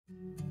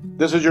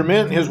This is your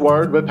Minute in His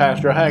Word with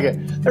Pastor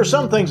Haggett. There are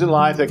some things in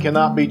life that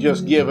cannot be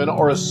just given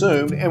or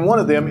assumed, and one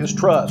of them is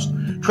trust.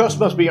 Trust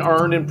must be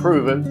earned and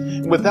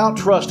proven. Without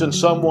trust in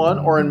someone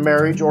or in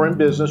marriage or in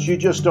business, you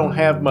just don't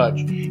have much.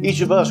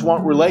 Each of us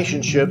want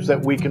relationships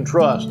that we can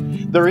trust.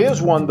 There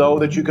is one, though,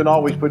 that you can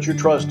always put your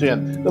trust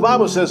in. The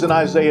Bible says in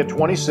Isaiah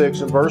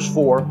 26 and verse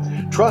 4,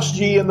 "Trust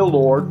ye in the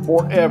Lord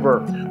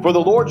forever, for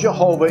the Lord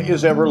Jehovah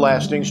is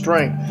everlasting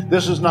strength."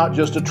 This is not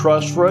just a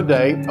trust for a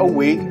day, a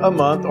week, a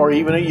month, or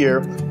even a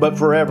year, but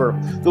forever.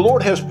 The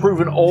Lord has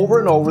proven over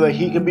and over that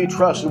He can be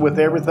trusted with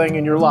everything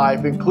in your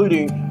life,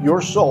 including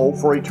your soul,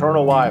 for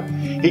eternal life.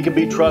 He can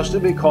be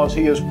trusted because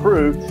He has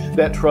proved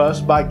that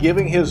trust by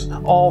giving His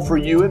all for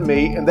you and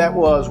me, and that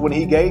was when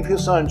He gave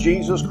His Son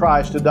Jesus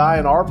Christ to die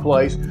in our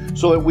place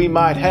so that we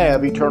might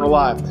have eternal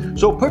life.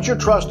 So put your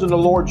trust in the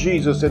Lord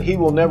Jesus, and He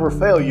will never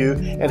fail you,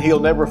 and He'll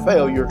never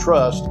fail your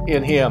trust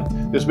in Him.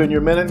 This has been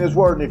your Minute in His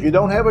Word, and if you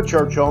don't have a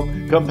church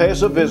home, come pay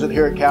us a visit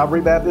here at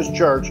Calvary Baptist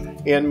Church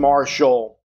in Marshall.